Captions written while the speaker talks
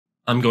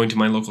I'm going to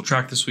my local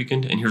track this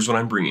weekend, and here's what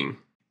I'm bringing.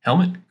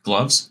 Helmet,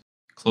 gloves,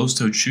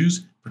 closed-toed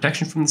shoes,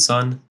 protection from the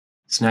sun,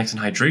 snacks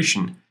and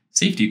hydration,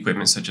 safety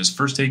equipment such as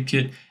first aid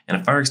kit and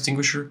a fire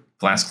extinguisher,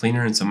 glass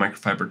cleaner and some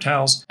microfiber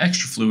towels,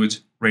 extra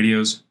fluids,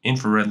 radios,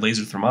 infrared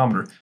laser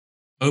thermometer,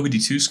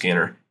 OBDII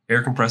scanner,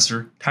 air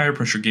compressor, tire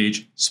pressure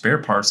gauge, spare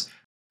parts,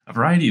 a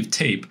variety of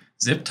tape,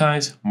 zip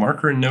ties,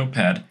 marker and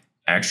notepad,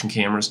 action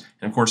cameras,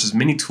 and of course as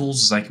many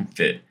tools as I can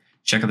fit.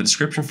 Check out the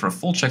description for a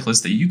full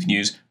checklist that you can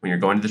use when you're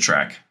going to the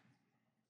track.